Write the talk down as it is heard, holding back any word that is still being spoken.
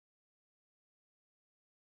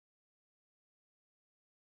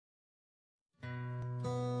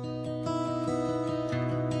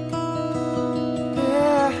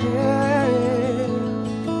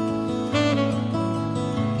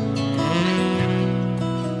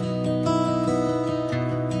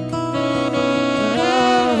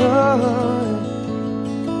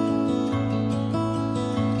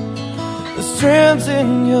tears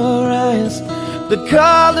in your eyes that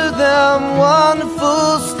color them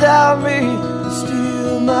wonderful, style me to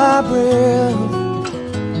steal my breath.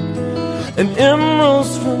 And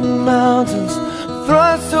emeralds from the mountains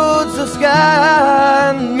thrust towards the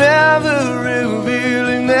sky, never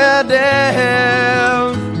revealing their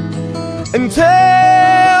depth. And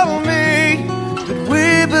tell me that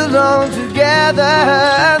we belong together,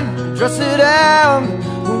 and dress it out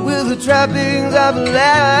with the trappings of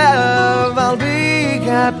love. I'll be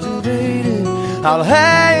captivated, I'll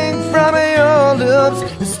hang from your lips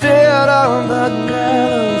instead of the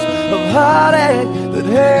gallows of heartache that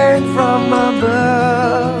hang from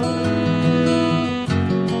above.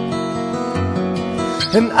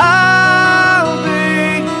 And I'll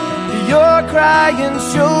be your crying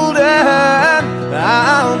shoulder,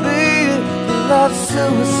 I'll be the love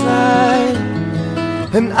suicide.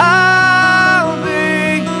 And I'll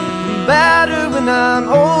be better when I'm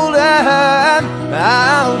older,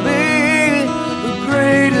 I'll be the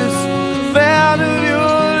greatest fan of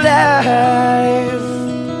your life.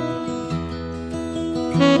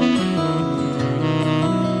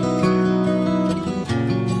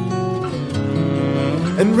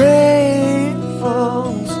 And rain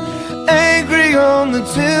falls angry on the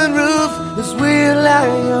tin roof as we lie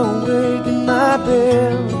awake in my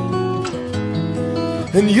bed.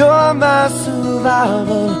 And you're my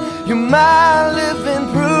survival, you're my living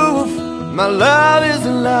proof. My love is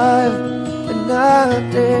alive and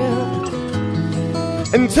not dead.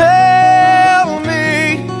 And tell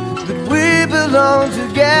me that we belong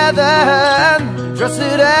together, and dress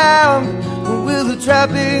it out with the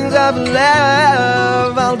trappings of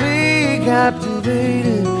love. I'll be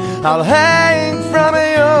captivated, I'll hang from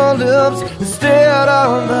your lips instead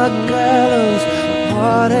of the gallows of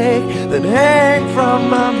heartache that hang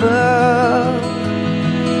from above.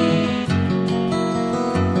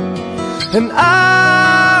 And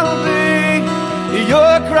I'll be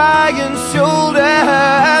your crying shoulder,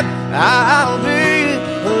 I'll be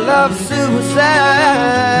love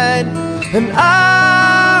suicide. And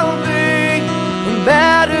I'll be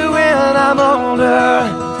better when I'm older,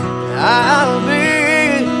 I'll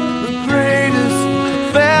be the greatest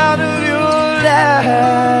fan of your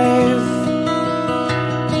life.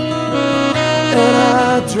 And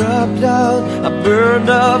I dropped out, I burned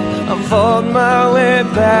up, I fought my way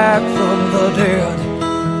back from the dead.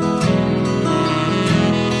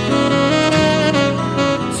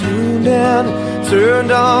 Tuned in,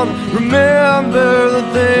 turned on, remember the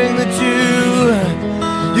thing that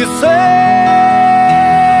you said.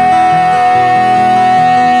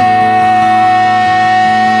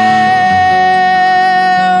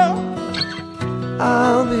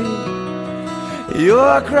 I'll be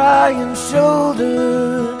your crying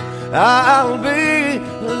shoulder, I'll be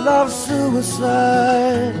love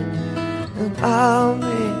suicide. And I'll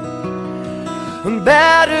be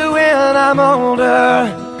better when I'm older,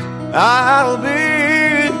 I'll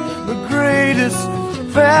be the greatest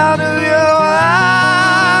fan of you.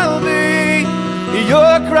 I'll be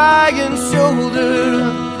your crying shoulder,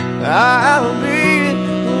 I'll be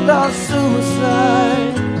love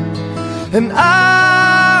suicide. And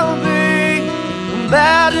I'll be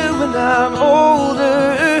better when I'm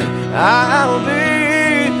older, I'll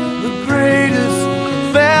be the greatest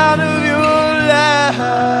fan of your life.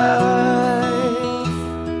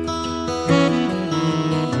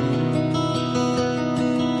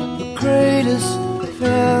 The greatest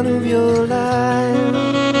fan of your life.